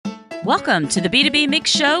Welcome to the B2B Mix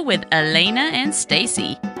Show with Elena and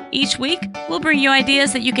Stacy. Each week, we'll bring you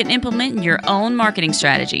ideas that you can implement in your own marketing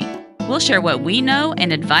strategy. We'll share what we know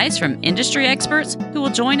and advice from industry experts who will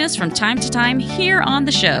join us from time to time here on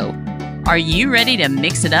the show. Are you ready to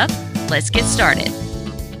mix it up? Let's get started.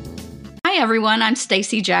 Hi, everyone. I'm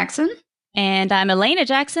Stacy Jackson. And I'm Elena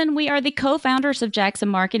Jackson. We are the co-founders of Jackson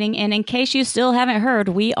Marketing. And in case you still haven't heard,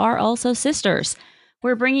 we are also sisters.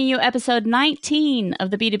 We're bringing you episode 19 of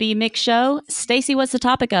the B2B Mix Show. Stacy, what's the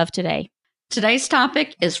topic of today? Today's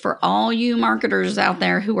topic is for all you marketers out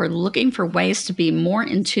there who are looking for ways to be more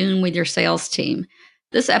in tune with your sales team.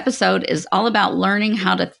 This episode is all about learning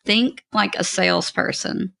how to think like a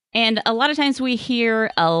salesperson. And a lot of times we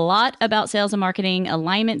hear a lot about sales and marketing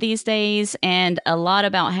alignment these days, and a lot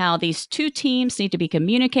about how these two teams need to be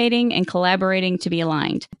communicating and collaborating to be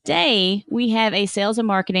aligned. Today, we have a sales and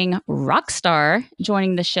marketing rock star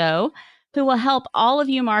joining the show who will help all of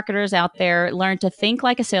you marketers out there learn to think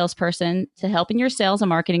like a salesperson to help in your sales and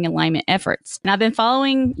marketing alignment efforts. And I've been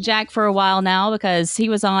following Jack for a while now because he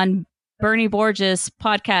was on Bernie Borges'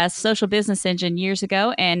 podcast, Social Business Engine, years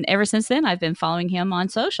ago. And ever since then, I've been following him on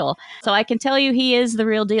social. So I can tell you he is the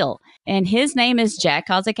real deal. And his name is Jack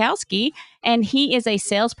Kozakowski. And he is a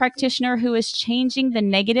sales practitioner who is changing the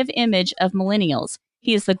negative image of millennials.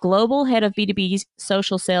 He is the global head of B2B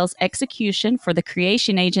social sales execution for the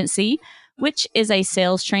Creation Agency, which is a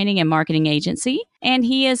sales training and marketing agency. And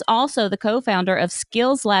he is also the co-founder of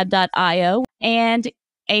SkillsLab.io and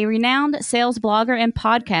a renowned sales blogger and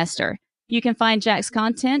podcaster. You can find Jack's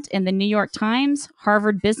content in the New York Times,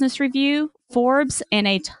 Harvard Business Review, Forbes, and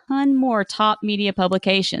a ton more top media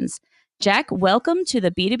publications. Jack, welcome to the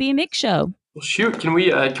B2B Mix Show. Well, shoot, can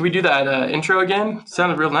we do that intro again?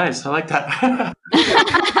 Sounded real nice. I like that.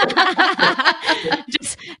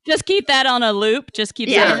 just keep that on a loop. Just keep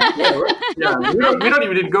saying that. Yeah, we don't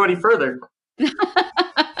even need to go any further.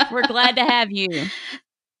 We're glad to have you.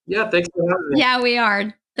 Yeah, thanks for having me. Yeah, we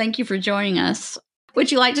are. Thank you for joining us. Would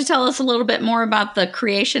you like to tell us a little bit more about the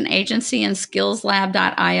Creation Agency and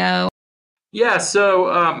SkillsLab.io? Yeah, so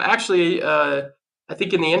actually, I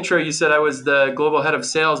think in the intro you said I was the global head of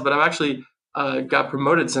sales, but I've actually got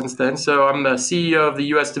promoted since then. So I'm the CEO of the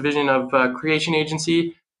U.S. division of Creation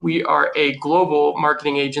Agency. We are a global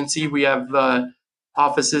marketing agency. We have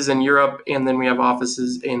offices in Europe, and then we have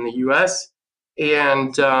offices in the U.S.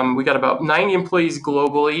 And we got about 90 employees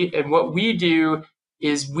globally. And what we do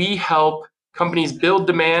is we help companies build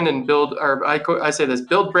demand and build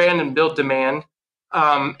brand and build demand.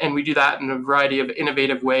 And we do that in a variety of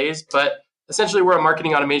innovative ways. But essentially, we're a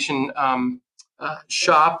marketing automation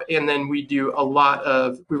shop. And then we run a lot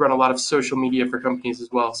of social media for companies as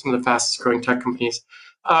well, some of the fastest growing tech companies.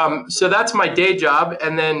 So that's my day job.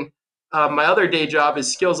 And then my other day job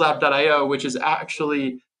is SkillsLab.io, which is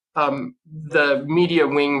actually the media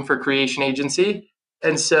wing for Creation Agency.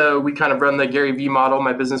 And so we kind of run the Gary Vee model,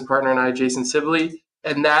 my business partner and I, Jason Sibley.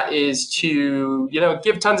 And that is to,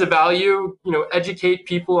 give tons of value, educate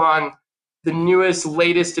people on the newest,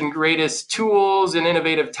 latest, and greatest tools and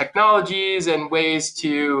innovative technologies and ways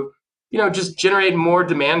to, just generate more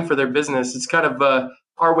demand for their business. It's kind of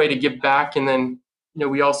our way to give back. And then,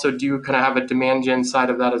 we also do kind of have a demand gen side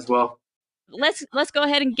of that as well. Let's go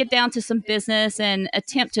ahead and get down to some business and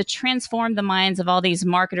attempt to transform the minds of all these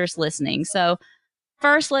marketers listening. So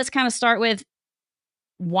first, let's kind of start with,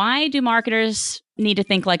 why do marketers need to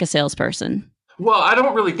think like a salesperson? Well, I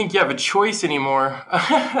don't really think you have a choice anymore.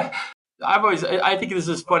 I think this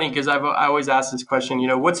is funny because I always ask this question,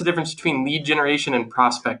 what's the difference between lead generation and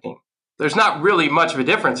prospecting? There's not really much of a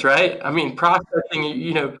difference, right? I mean,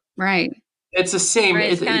 prospecting, right. It's the same.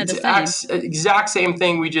 Right, it's exact same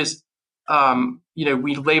thing. We just,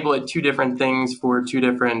 we label it two different things for two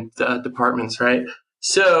different departments, right?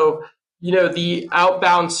 So, the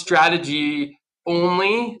outbound strategy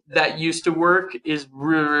only that used to work is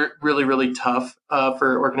really, really tough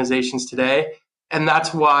for organizations today. And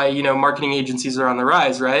that's why, marketing agencies are on the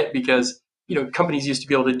rise, right? Because, companies used to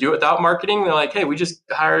be able to do it without marketing. They're like, hey, we just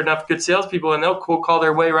hire enough good salespeople and they'll cold call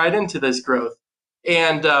their way right into this growth.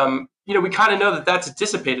 And, we kind of know that that's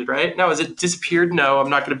dissipated, right? Now, has it disappeared? No, I'm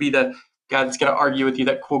not going to be the guy that's going to argue with you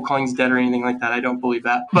that cold calling's dead or anything like that. I don't believe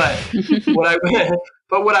that.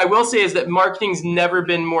 But what I will say is that marketing's never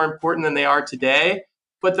been more important than they are today.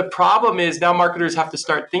 But the problem is now marketers have to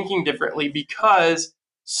start thinking differently because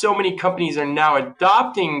so many companies are now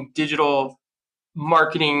adopting digital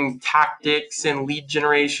marketing tactics and lead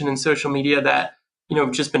generation and social media that,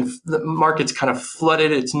 just been, the market's kind of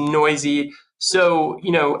flooded. It's noisy. So,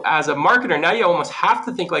 as a marketer, now you almost have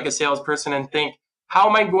to think like a salesperson and think, how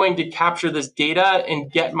am I going to capture this data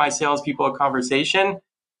and get my salespeople a conversation?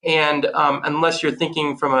 And unless you're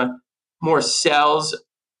thinking from a more sales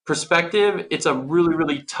perspective, it's a really,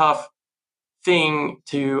 really tough thing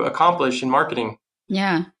to accomplish in marketing.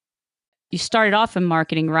 Yeah. You started off in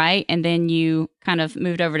marketing, right? And then you kind of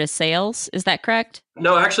moved over to sales. Is that correct?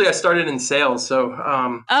 No, actually, I started in sales. So,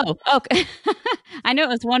 Oh, okay. I know it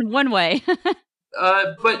was one way.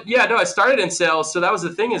 but yeah, no, I started in sales. So that was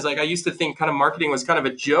the thing is like I used to think kind of marketing was kind of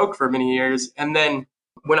a joke for many years. And then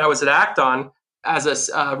when I was at Acton as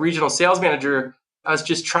a regional sales manager, I was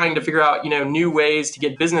just trying to figure out, new ways to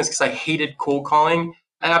get business because I hated cold calling.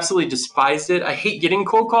 I absolutely despised it. I hate getting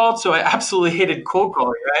cold called, so I absolutely hated cold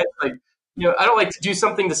calling, right? Like, I don't like to do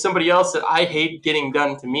something to somebody else that I hate getting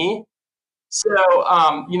done to me. So,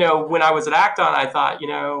 when I was at Acton, I thought,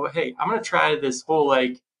 hey, I'm going to try this whole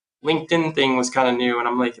like LinkedIn thing was kind of new. And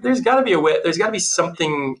I'm like, there's got to be a way, there's got to be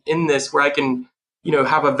something in this where I can,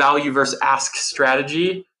 have a value versus ask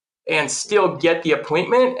strategy and still get the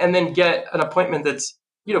appointment and then get an appointment that's,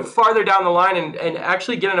 farther down the line and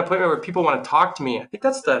actually get an appointment where people want to talk to me. I think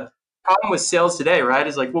that's the problem with sales today, right?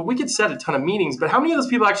 Is like, well, we could set a ton of meetings, but how many of those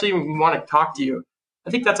people actually even want to talk to you?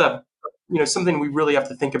 I think that's something we really have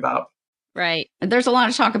to think about. Right. There's a lot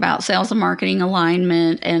of talk about sales and marketing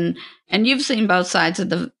alignment, and you've seen both sides of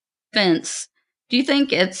the fence. Do you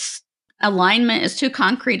think it's alignment is too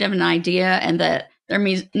concrete of an idea, and that there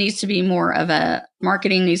needs to be more of a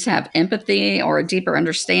marketing needs to have empathy or a deeper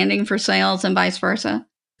understanding for sales and vice versa?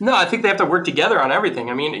 No, I think they have to work together on everything.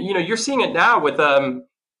 I mean, you're seeing it now with a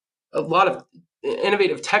lot of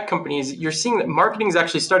innovative tech companies. You're seeing that marketing is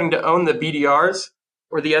actually starting to own the BDRs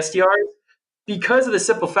or the SDRs because of the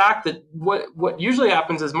simple fact that what usually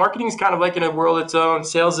happens is marketing is kind of like in a world of its own,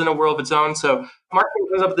 sales is in a world of its own. So marketing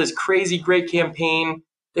comes up with this crazy great campaign.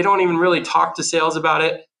 They don't even really talk to sales about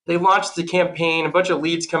it. They launch the campaign, a bunch of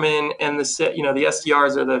leads come in, and the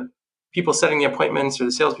SDRs are the people setting the appointments, or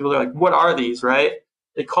the salespeople. They're like, "What are these?" Right?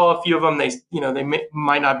 They call a few of them. They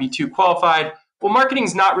might not be too qualified. Well,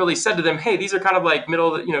 marketing's not really said to them, "Hey, these are kind of like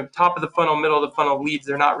top of the funnel, middle of the funnel leads.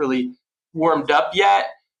 They're not really warmed up yet."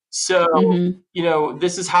 So,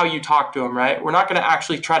 this is how you talk to them, right? We're not going to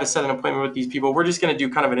actually try to set an appointment with these people. We're just going to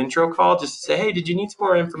do kind of an intro call just to say, "Hey, did you need some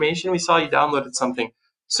more information? We saw you downloaded something."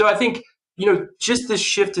 So I think, just this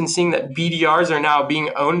shift in seeing that BDRs are now being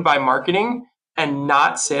owned by marketing and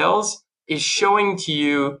not sales is showing to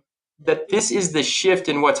you that this is the shift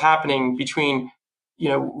in what's happening between,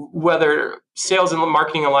 whether sales and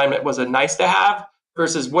marketing alignment was a nice to have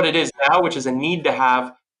versus what it is now, which is a need to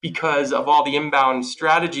have because of all the inbound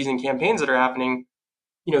strategies and campaigns that are happening.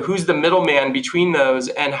 Who's the middleman between those,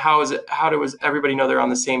 and how does everybody know they're on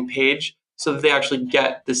the same page so that they actually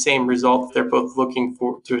get the same result that they're both looking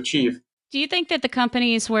for to achieve? Do you think that the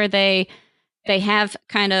companies where they have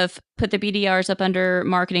kind of put the BDRs up under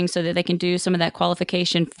marketing so that they can do some of that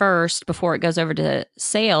qualification first before it goes over to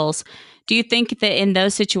sales, do you think that in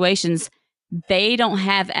those situations they don't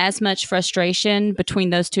have as much frustration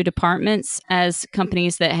between those two departments as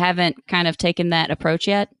companies that haven't kind of taken that approach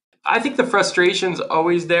yet? I think the frustration's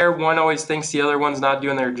always there. One always thinks the other one's not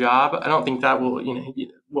doing their job. I don't think that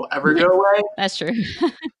will ever go away. That's true.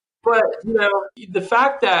 But the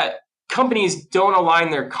fact that companies don't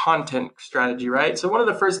align their content strategy, right? So one of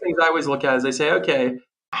the first things I always look at is I say, okay,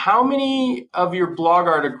 how many of your blog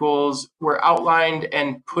articles were outlined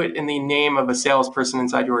and put in the name of a salesperson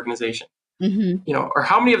inside your organization? Mm-hmm. Or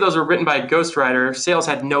how many of those were written by a ghostwriter? Sales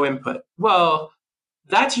had no input. Well,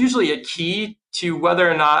 that's usually a key to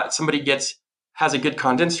whether or not somebody has a good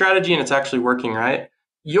content strategy and it's actually working, right?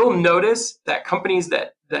 You'll notice that companies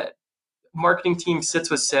that marketing team sits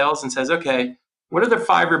with sales and says, okay, what are the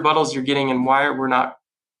 5 rebuttals you're getting and why we're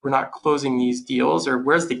not closing these deals, or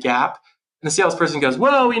where's the gap? And the salesperson goes,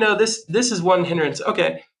 well, this is one hindrance.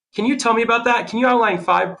 Okay, can you tell me about that? Can you outline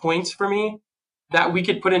 5 points for me that we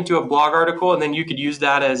could put into a blog article, and then you could use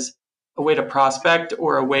that as a way to prospect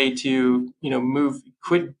or a way to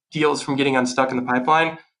quit deals from getting unstuck in the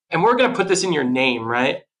pipeline? And we're going to put this in your name,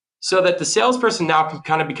 right? So that the salesperson now can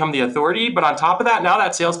kind of become the authority. But on top of that, now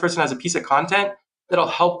that salesperson has a piece of content that'll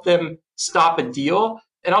help them stop a deal.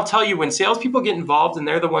 And I'll tell you, when salespeople get involved and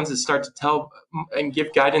they're the ones that start to tell and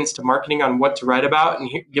give guidance to marketing on what to write about and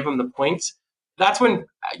give them the points, that's when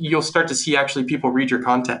you'll start to see actually people read your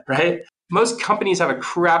content, right? Most companies have a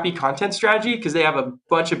crappy content strategy because they have a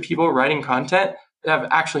bunch of people writing content that have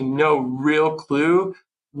actually no real clue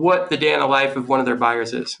what the day in the life of one of their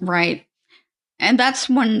buyers is. Right. And that's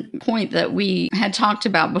one point that we had talked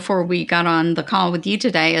about before we got on the call with you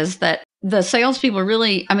today, is that the salespeople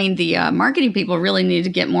the marketing people really need to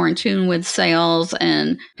get more in tune with sales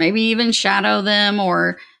and maybe even shadow them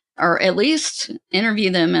or at least interview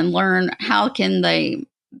them and learn how can they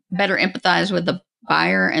better empathize with the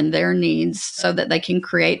buyer and their needs so that they can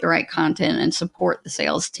create the right content and support the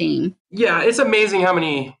sales team. Yeah, it's amazing how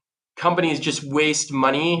many companies just waste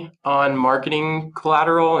money on marketing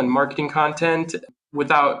collateral and marketing content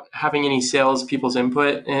without having any sales people's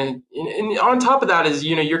input. And on top of that is,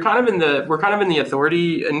 we're kind of in the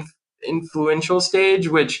authority and influential stage,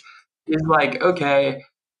 which is like, okay,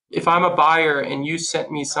 if I'm a buyer and you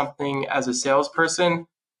sent me something as a salesperson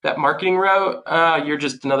that marketing wrote, you're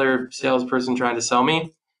just another salesperson trying to sell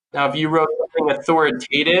me. Now, if you wrote something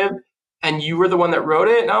authoritative and you were the one that wrote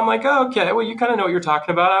it, and I'm like, oh, okay, well, you kind of know what you're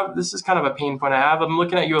talking about. This is kind of a pain point I have. I'm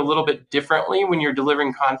looking at you a little bit differently when you're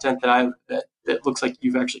delivering content that looks like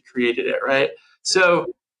you've actually created it, right? So,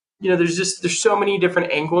 there's so many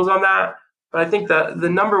different angles on that. But I think that the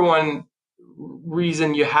number one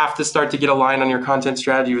reason you have to start to get aligned on your content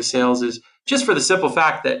strategy with sales is just for the simple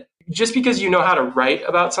fact that just because you know how to write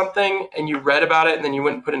about something and you read about it and then you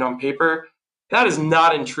wouldn't put it on paper, that is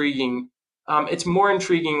not intriguing. It's more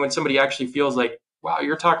intriguing when somebody actually feels like, wow,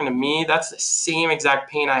 you're talking to me. That's the same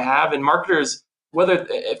exact pain I have. And marketers,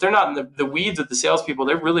 if they're not in the weeds with the salespeople,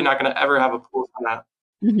 they're really not going to ever have a pulse on that.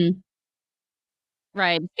 Mm-hmm.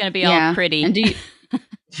 Right. It's going to be all pretty. And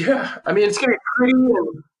yeah. I mean, it's going to be pretty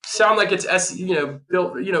and sound like it's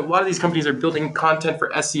built. A lot of these companies are building content for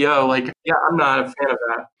SEO. Like, yeah, I'm not a fan of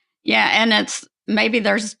that. Yeah, and it's maybe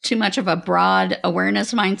there's too much of a broad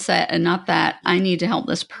awareness mindset and not that I need to help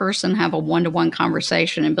this person have a one-to-one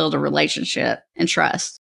conversation and build a relationship and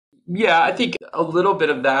trust. Yeah, I think a little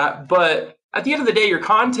bit of that. But at the end of the day, your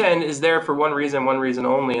content is there for one reason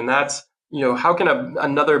only. And that's, how can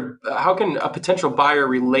a potential buyer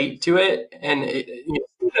relate to it? And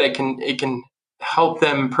it can help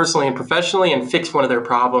them personally and professionally and fix one of their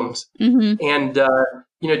problems. Mm-hmm. And,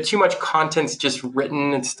 too much content's just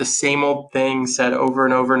written. It's the same old thing said over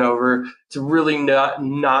and over and over. It's really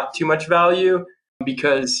not too much value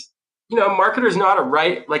because, marketers know how to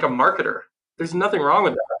write like a marketer. There's nothing wrong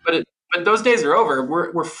with that. But those days are over.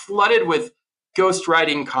 We're flooded with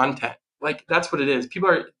ghostwriting content. Like that's what it is.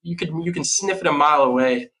 You can sniff it a mile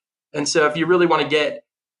away. And so if you really want to get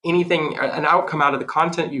an outcome out of the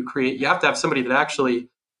content you create, you have to have somebody that actually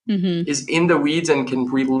is in the weeds and can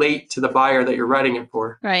relate to the buyer that you're writing it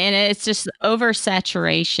for. Right. And it's just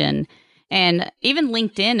oversaturation. And even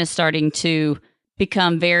LinkedIn is starting to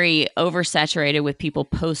become very oversaturated with people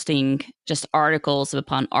posting just articles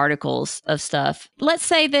upon articles of stuff. Let's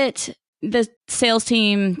say that the sales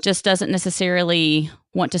team just doesn't necessarily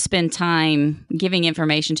want to spend time giving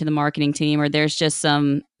information to the marketing team, or there's just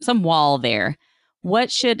some wall there.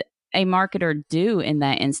 What should a marketer do in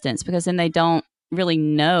that instance? Because then they don't really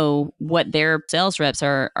know what their sales reps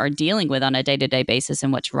are dealing with on a day-to-day basis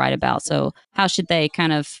and what to write about. So how should they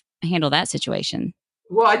kind of handle that situation?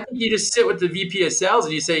 Well, I think you just sit with the VP of sales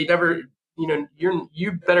and you say,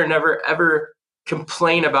 you better never ever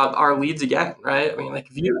complain about our leads again, right? I mean, like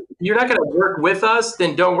if you're not going to work with us,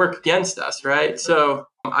 then don't work against us, right? So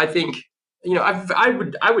I think,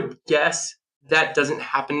 I would guess that doesn't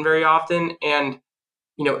happen very often. And,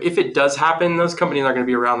 if it does happen, those companies aren't going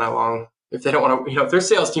to be around that long. If they don't want to, if their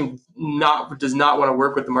sales team does not want to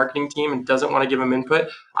work with the marketing team and doesn't want to give them input,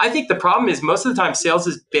 I think the problem is most of the time sales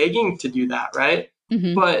is begging to do that, right?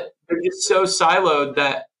 Mm-hmm. But they're just so siloed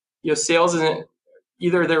that sales isn't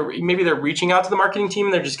either. They're reaching out to the marketing team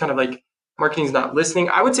and they're just kind of like marketing's not listening.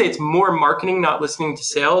 I would say it's more marketing not listening to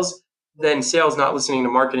sales than sales not listening to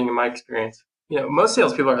marketing in my experience. Most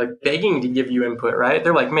salespeople are like begging to give you input, right?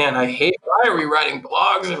 They're like, man, why are we writing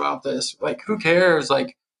blogs about this? Like, who cares?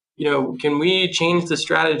 Like, can we change the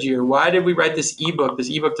strategy? Or why did we write this ebook? This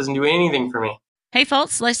ebook doesn't do anything for me. Hey,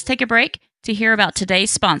 folks, let's take a break to hear about today's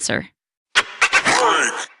sponsor.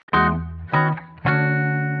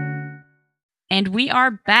 And we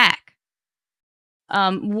are back.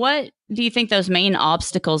 What do you think those main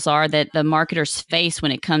obstacles are that the marketers face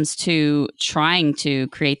when it comes to trying to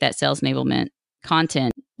create that sales enablement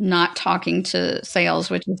content? Not talking to sales,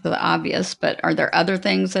 which is the obvious, but are there other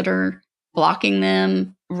things that are blocking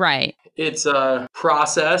them? Right. It's a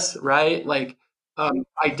process, right? Like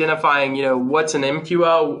identifying, what's an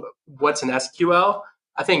MQL, what's an SQL.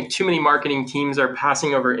 I think too many marketing teams are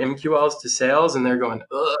passing over MQLs to sales and they're going,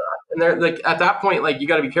 ugh. And they're like, at that point, like you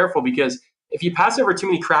got to be careful because if you pass over too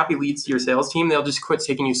many crappy leads to your sales team, they'll just quit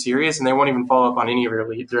taking you serious and they won't even follow up on any of your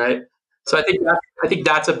leads, right? So I think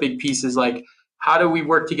that's a big piece is like, how do we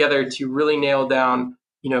work together to really nail down,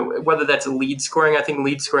 whether that's lead scoring. I think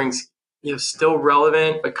lead scoring's, still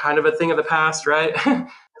relevant, but kind of a thing of the past, right?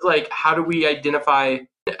 It's like, how do we identify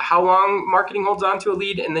how long marketing holds on to a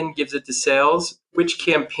lead and then gives it to sales which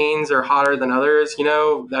campaigns are hotter than others,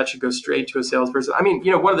 that should go straight to a salesperson. I mean,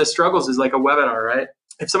 one of the struggles is like a webinar, right?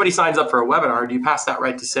 If somebody signs up for a webinar, do you pass that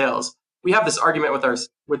right to sales? We have this argument with our,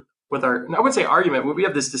 I wouldn't say argument, but we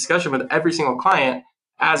have this discussion with every single client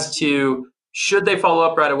as to should they follow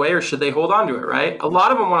up right away or should they hold on to it, right? A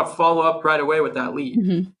lot of them want to follow up right away with that lead.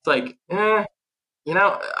 Mm-hmm. It's like, I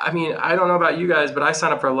mean, I don't know about you guys, but I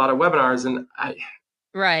sign up for a lot of webinars and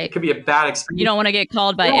it could be a bad experience. You don't want to get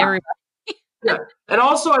called by everybody. Yeah. And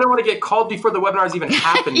also, I don't want to get called before the webinar's even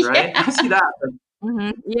happened, right? I see that.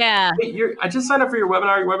 Yeah. Hey, I just signed up for your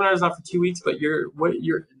webinar. Your webinar is not for 2 weeks, but your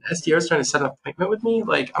SDR is trying to set an appointment with me.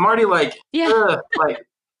 Like, I'm already like, like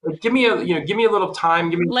give me a little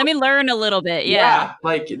time. Let me learn a little bit. Yeah.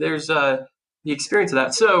 Like there's the experience of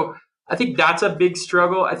that. So I think that's a big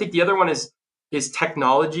struggle. I think the other one is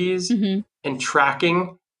technologies and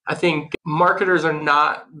tracking. I think marketers are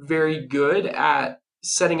not very good at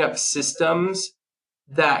setting up systems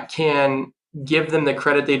that can give them the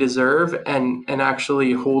credit they deserve and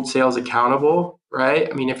actually hold sales accountable,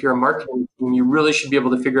 right? I mean, if you're a marketing team, you really should be able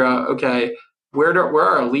to figure out, okay, where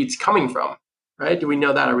are our leads coming from, right? Do we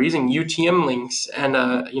know that? Are we using UTM links and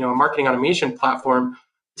a marketing automation platform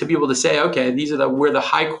to be able to say, okay, these are where the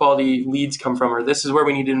high quality leads come from, or this is where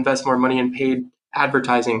we need to invest more money in paid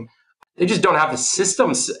advertising. They just don't have the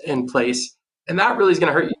systems in place. And that really is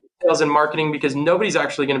going to hurt you sales and marketing because nobody's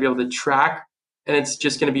actually going to be able to track, and it's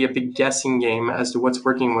just going to be a big guessing game as to what's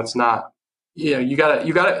working and what's not. You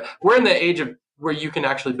gotta, we're in the age of where you can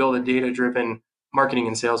actually build a data-driven marketing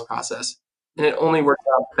and sales process. And it only works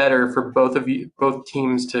out better for both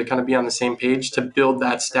teams to kind of be on the same page to build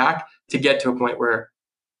that stack to get to a point where,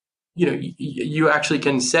 you actually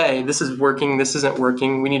can say, this is working, this isn't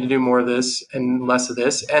working, we need to do more of this and less of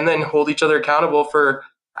this, and then hold each other accountable for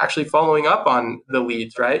actually following up on the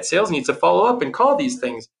leads, right? Sales needs to follow up and call these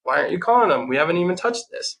things. Why aren't you calling them? We haven't even touched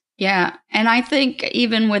this. Yeah. And I think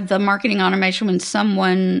even with the marketing automation, when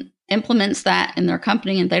someone implements that in their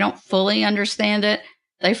company and they don't fully understand it,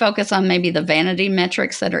 they focus on maybe the vanity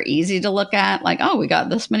metrics that are easy to look at, like, oh, we got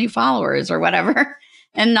this many followers or whatever,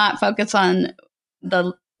 and not focus on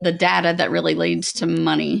the data that really leads to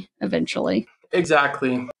money eventually.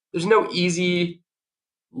 Exactly. There's no easy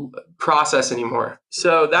process anymore.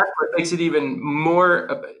 So that's what makes it even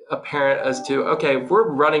more apparent as to, okay, if we're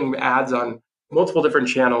running ads on multiple different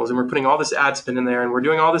channels and we're putting all this ad spend in there and we're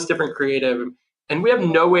doing all this different creative and we have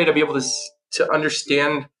no way to be able to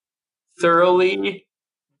understand thoroughly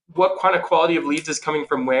what kind of quality of leads is coming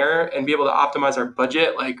from where and be able to optimize our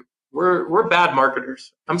budget, like we're bad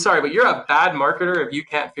marketers. I'm sorry, but you're a bad marketer if you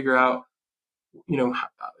can't figure out,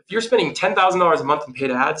 if you're spending $10,000 a month in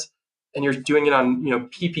paid ads and you're doing it on,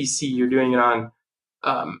 PPC, you're doing it on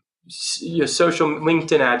social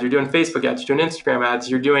LinkedIn ads, you're doing Facebook ads, you're doing Instagram ads,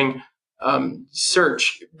 you're doing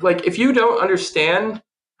search. Like if you don't understand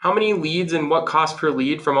how many leads and what cost per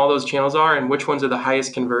lead from all those channels are and which ones are the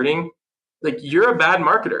highest converting, like you're a bad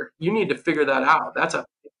marketer. You need to figure that out. That's a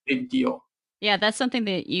big deal. Yeah, that's something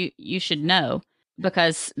that you should know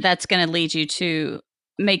because that's going to lead you to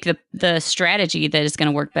make the strategy that is going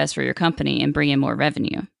to work best for your company and bring in more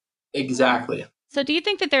revenue. Exactly. So do you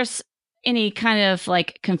think that there's any kind of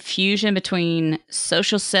like confusion between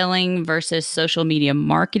social selling versus social media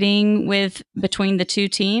marketing between the two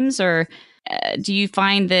teams, or do you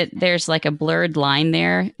find that there's like a blurred line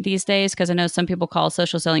there these days? Because I know some people call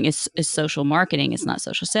social selling is social marketing. It's not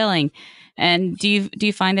social selling. And do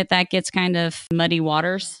you find that gets kind of muddy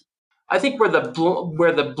waters? I think where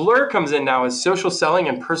the blur comes in now is social selling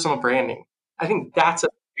and personal branding. I think that's a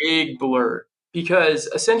big blur because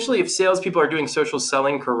essentially if salespeople are doing social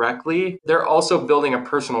selling correctly, they're also building a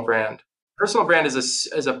personal brand. Personal brand is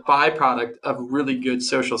a byproduct of really good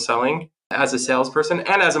social selling as a salesperson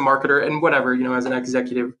and as a marketer and whatever, as an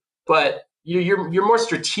executive. But you're more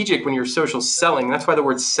strategic when you're social selling. That's why the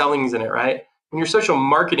word selling's in it, right? When you're social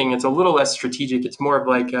marketing, it's a little less strategic. It's more of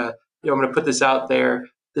like, I'm going to put this out there.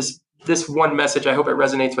 This one message, I hope it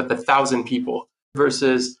resonates with 1,000 people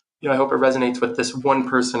versus, I hope it resonates with this one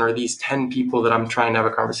person or these 10 people that I'm trying to have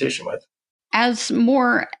a conversation with. As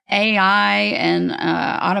more AI and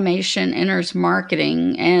automation enters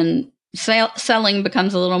marketing and selling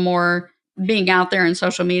becomes a little more being out there in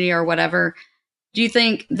social media or whatever, do you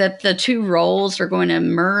think that the two roles are going to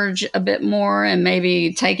merge a bit more and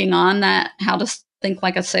maybe taking on that how to think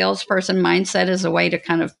like a salesperson mindset as a way to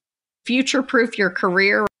kind of future-proof your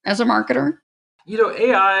career as a marketer?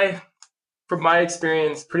 AI, from my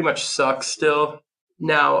experience, pretty much sucks still.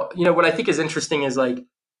 Now, what I think is interesting is like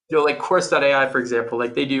Course.ai, for example,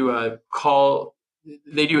 like they do AI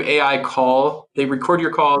call, they record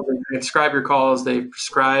your calls, they transcribe your calls, they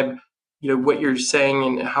prescribe what you're saying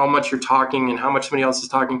and how much you're talking and how much somebody else is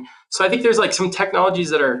talking. So I think there's like some technologies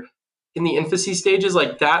that are in the infancy stages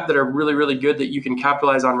like that are really, really good that you can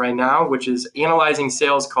capitalize on right now, which is analyzing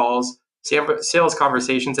sales calls, sales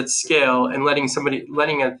conversations at scale, and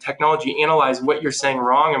letting a technology analyze what you're saying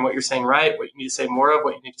wrong and what you're saying right, what you need to say more of,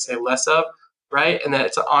 what you need to say less of, right? And that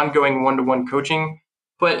it's an ongoing one-to-one coaching.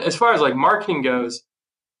 But as far as like marketing goes,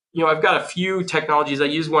 I've got a few technologies. We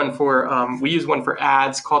use one for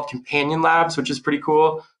ads called Companion Labs, which is pretty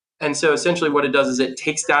cool. And so essentially what it does is it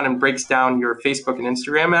takes down and breaks down your Facebook and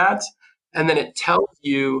Instagram ads. And then it tells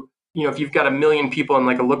you, if you've got 1 million people in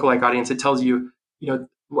like a lookalike audience, it tells you, I'm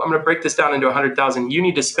going to break this down into 100,000. You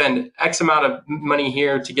need to spend X amount of money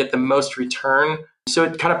here to get the most return. So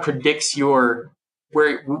it kind of predicts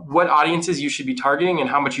what audiences you should be targeting and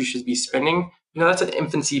how much you should be spending. That's an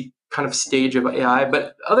infancy kind of stage of AI.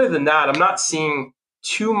 But other than that, I'm not seeing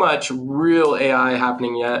too much real AI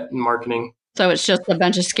happening yet in marketing. So it's just a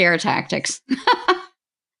bunch of scare tactics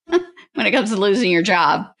when it comes to losing your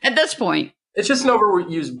job at this point. It's just an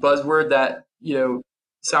overused buzzword that,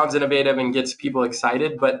 sounds innovative and gets people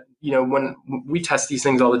excited. But, when we test these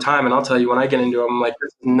things all the time, and I'll tell you, when I get into them, I'm like,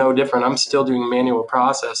 it's no different. I'm still doing a manual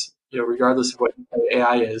process, regardless of what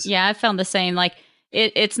AI is. Yeah, I found the same. Like,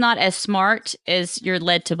 it's not as smart as you're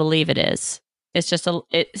led to believe it is. It's just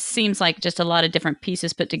it seems like just a lot of different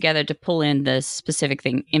pieces put together to pull in the specific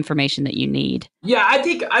information that you need. Yeah, I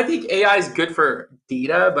think AI is good for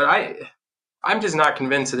data, but I'm just not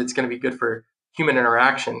convinced that it's going to be good for human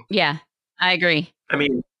interaction. Yeah, I agree. I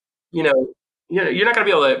mean, you're not going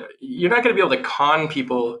to be able to con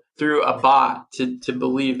people through a bot to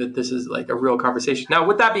believe that this is like a real conversation. Now,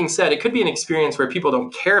 with that being said, it could be an experience where people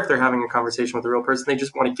don't care if they're having a conversation with a real person. They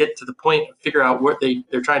just want to get to the point and figure out what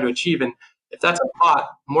they're trying to achieve. And if that's a bot,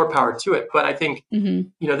 more power to it. But I think,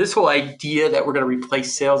 this whole idea that we're going to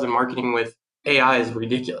replace sales and marketing with AI is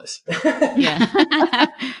ridiculous. Yeah.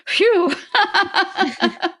 Phew.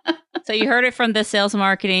 So you heard it from the sales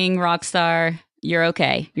marketing rock star. You're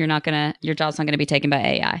okay. Your job's not going to be taken by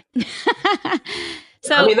AI.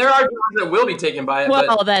 So I mean, there are jobs that will be taken by it.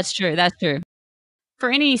 Well, that's true. That's true. For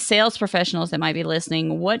any sales professionals that might be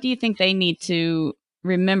listening, what do you think they need to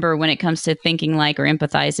remember when it comes to thinking like or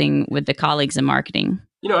empathizing with the colleagues in marketing?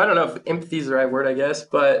 I don't know if empathy is the right word, I guess,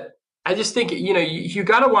 but I just think, you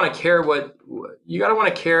got to want to care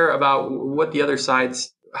about what the other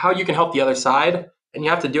side's, how you can help the other side. And you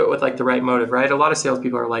have to do it with like the right motive, right? A lot of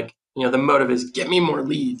salespeople are like, the motive is get me more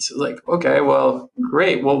leads. Like, okay, well,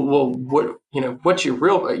 great. Well, what's your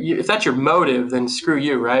if that's your motive, then screw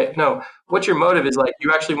you, right? No, what's your motive is like,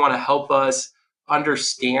 you actually want to help us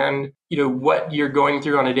understand, what you're going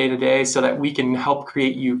through on a day-to-day so that we can help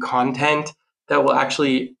create you content that will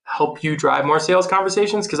actually help you drive more sales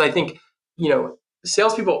conversations. Because I think,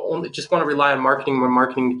 salespeople only just want to rely on marketing when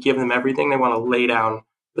marketing to give them everything. They want to lay down.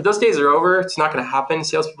 But those days are over. It's not going to happen.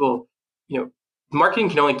 Salespeople, marketing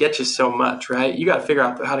can only get you so much, right? You got to figure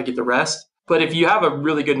out how to get the rest. But if you have a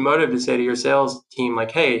really good motive to say to your sales team,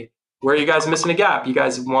 like, hey, where are you guys missing a gap? You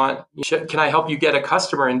guys can I help you get a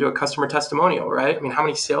customer and do a customer testimonial, right? I mean, how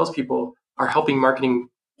many salespeople are helping marketing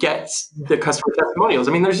get the customer testimonials?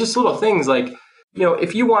 I mean, there's just little things like,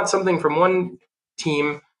 if you want something from one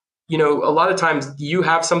team, a lot of times you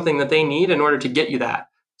have something that they need in order to get you that.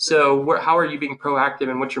 So how are you being proactive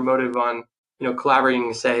and what's your motive on,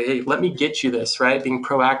 collaborating to say, hey, let me get you this, right? Being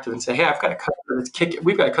proactive and say, hey,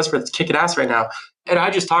 we've got a customer that's kicking ass right now. And I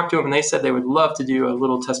just talked to them and they said they would love to do a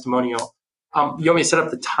little testimonial. You want me to set up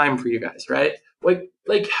the time for you guys, right?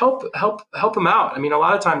 Like help them out. I mean, a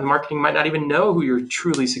lot of times marketing might not even know who your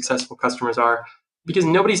truly successful customers are because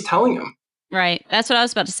nobody's telling them. Right. That's what I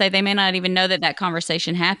was about to say. They may not even know that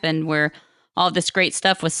conversation happened where all this great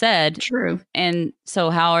stuff was said. True. And so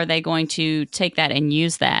how are they going to take that and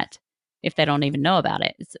use that if they don't even know about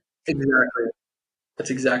it? Exactly. That's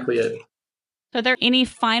exactly it. So are there any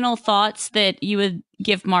final thoughts that you would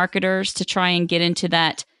give marketers to try and get into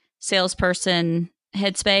that salesperson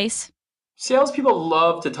headspace? Salespeople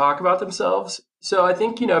love to talk about themselves. So I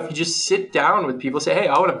think, if you just sit down with people, say, hey,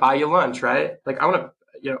 I want to buy you lunch, right? Like I want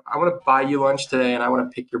to buy you lunch today and I want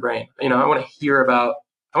to pick your brain. I want to hear about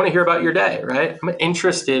your day, right? I'm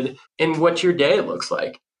interested in what your day looks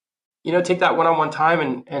like. Take that one-on-one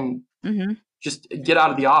time and just get out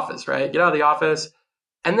of the office, right? Get out of the office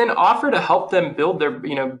and then offer to help them build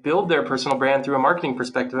their personal brand through a marketing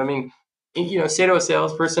perspective. I mean, say to a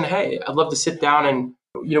salesperson, hey, I'd love to sit down and,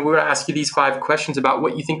 we're going to ask you these 5 questions about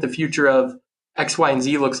what you think the future of X, Y, and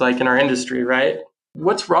Z looks like in our industry, right?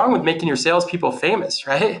 What's wrong with making your salespeople famous,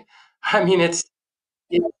 right? I mean, it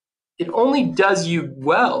only does you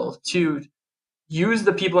well to, use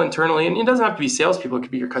the people internally, and it doesn't have to be salespeople, it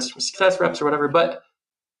could be your customer success reps or whatever, but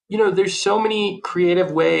there's so many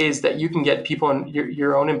creative ways that you can get people and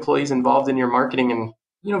your own employees involved in your marketing,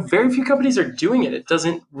 and very few companies are doing it. It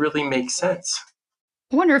doesn't really make sense.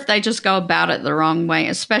 I wonder if they just go about it the wrong way,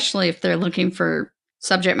 especially if they're looking for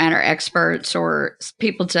subject matter experts or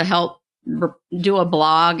people to help do a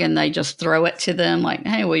blog and they just throw it to them like,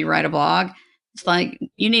 hey, will you write a blog? It's like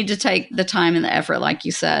you need to take the time and the effort, like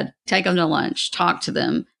you said, take them to lunch, talk to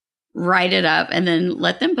them, write it up, and then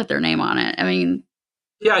let them put their name on it. I mean,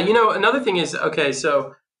 yeah, another thing is, okay,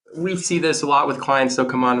 so we see this a lot with clients. They'll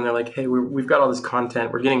come on and they're like, hey, we've got all this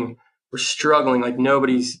content. We're struggling. Like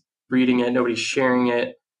nobody's reading it. Nobody's sharing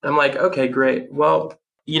it. I'm like, okay, great. Well,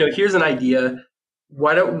 here's an idea.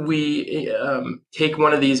 Why don't we take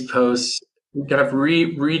one of these posts, kind of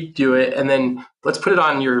redo it, and then let's put it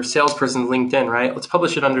on your salesperson's LinkedIn, right? Let's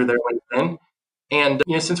publish it under their LinkedIn. And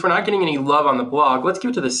since we're not getting any love on the blog, let's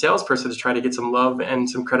give it to the salesperson to try to get some love and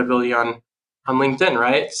some credibility on LinkedIn,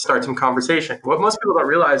 right? Start some conversation. What most people don't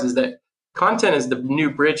realize is that content is the new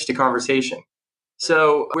bridge to conversation.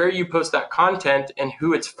 So where you post that content and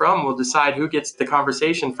who it's from will decide who gets the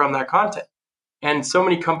conversation from that content. And so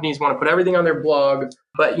many companies want to put everything on their blog.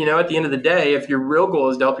 But, at the end of the day, if your real goal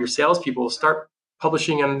is to help your salespeople, start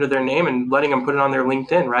publishing it under their name and letting them put it on their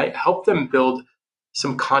LinkedIn, right? Help them build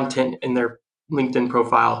some content in their LinkedIn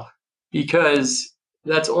profile, because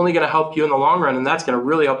that's only going to help you in the long run. And that's going to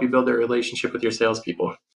really help you build a relationship with your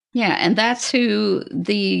salespeople. Yeah. And that's who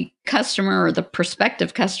the customer or the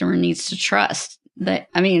prospective customer needs to trust.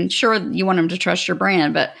 Sure, you want them to trust your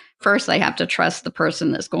brand, but first they have to trust the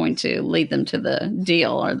person that's going to lead them to the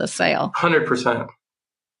deal or the sale. 100%.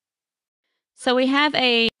 So we have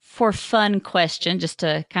a for fun question just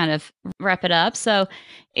to kind of wrap it up. So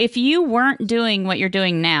if you weren't doing what you're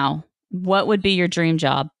doing now, what would be your dream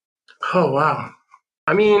job? Oh, wow.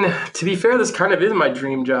 To be fair, this kind of is my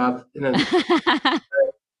dream job. I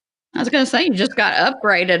was going to say, you just got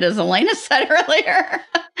upgraded, as Elena said earlier.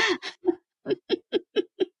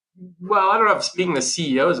 Well, I don't know if being the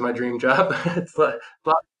CEO is my dream job. It's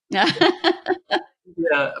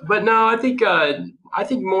yeah, but no, I think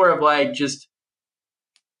more of like just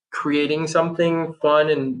creating something fun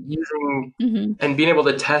and using and being able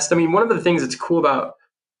to test. One of the things that's cool about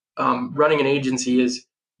running an agency is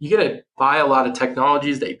you get to buy a lot of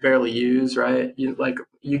technologies that you barely use, right? You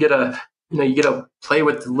get to play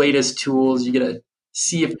with the latest tools. You get to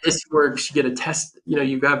see if this works. You get to test.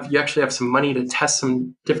 You actually have some money to test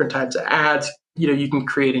some different types of ads. You can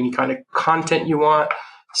create any kind of content you want.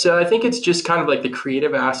 So I think it's just kind of like the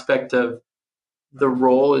creative aspect of the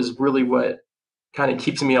role is really what kind of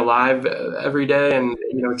keeps me alive every day, and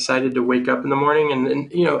excited to wake up in the morning,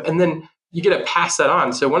 and then you get to pass that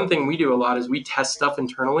on. So one thing we do a lot is we test stuff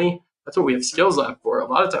internally. That's what we have Skills Lab for. A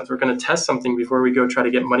lot of times we're going to test something before we go try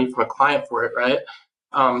to get money from a client for it, right?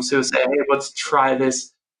 So say, hey, let's try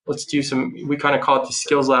this. Let's do we kind of call it the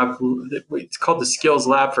Skills Lab. It's called the Skills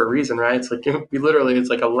Lab for a reason, right? It's like it's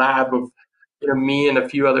like a lab of me and a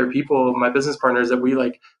few other people, my business partners, that we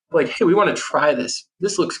like, hey, we want to try this.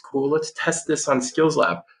 This looks cool. Let's test this on Skills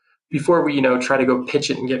Lab. Before we, try to go pitch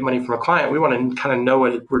it and get money from a client, we want to kind of know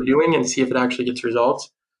what we're doing and see if it actually gets results.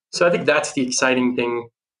 So I think that's the exciting thing.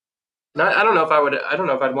 And I don't know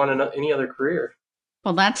if I'd want any other career.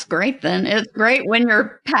 Well, that's great then. It's great when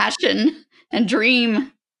your passion and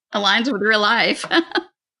dream aligns with real life.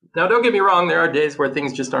 Now, don't get me wrong. There are days where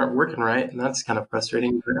things just aren't working right, and that's kind of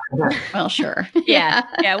frustrating. Well, sure. Yeah.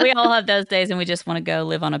 We all have those days, and we just want to go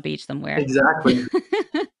live on a beach somewhere. Exactly.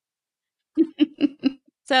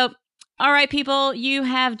 So, all right, people, you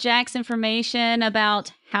have Jack's information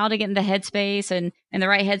about how to get in the headspace and in the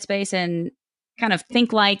right headspace and kind of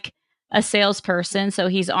think like a salesperson. So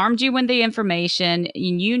he's armed you with the information,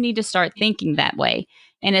 and you need to start thinking that way.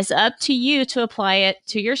 And it's up to you to apply it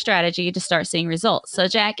to your strategy to start seeing results. So,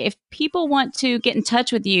 Jack, if people want to get in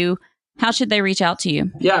touch with you, how should they reach out to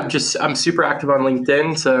you? Yeah, I'm super active on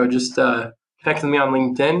LinkedIn. So just connect with me on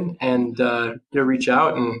LinkedIn and reach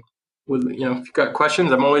out. And if you've got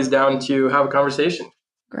questions, I'm always down to have a conversation.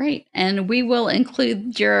 Great. And we will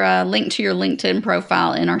include your link to your LinkedIn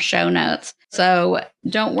profile in our show notes. So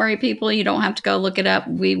don't worry, people. You don't have to go look it up.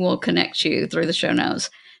 We will connect you through the show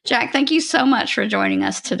notes. Jack, thank you so much for joining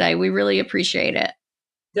us today. We really appreciate it.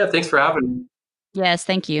 Yeah, thanks for having me. Yes,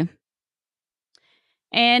 thank you.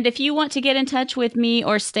 And if you want to get in touch with me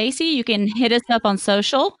or Stacy, you can hit us up on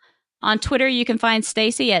social. On Twitter, you can find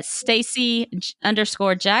Stacy at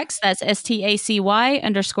Stacy_Jax. That's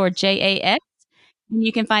STACY_JAX. And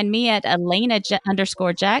you can find me at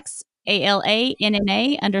Elena_Jax,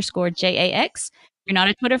 ALANNA_JAX. you're not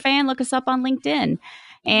a Twitter fan, look us up on LinkedIn.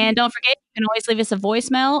 And don't forget, you can always leave us a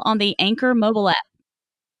voicemail on the Anchor mobile app.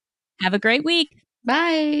 Have a great week.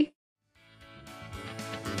 Bye.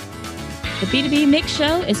 The B2B Mix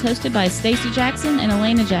Show is hosted by Stacey Jackson and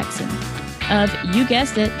Elena Jackson of, you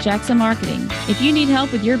guessed it, Jackson Marketing. If you need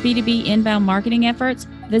help with your B2B inbound marketing efforts,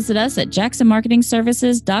 visit us at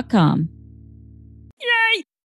jacksonmarketingservices.com.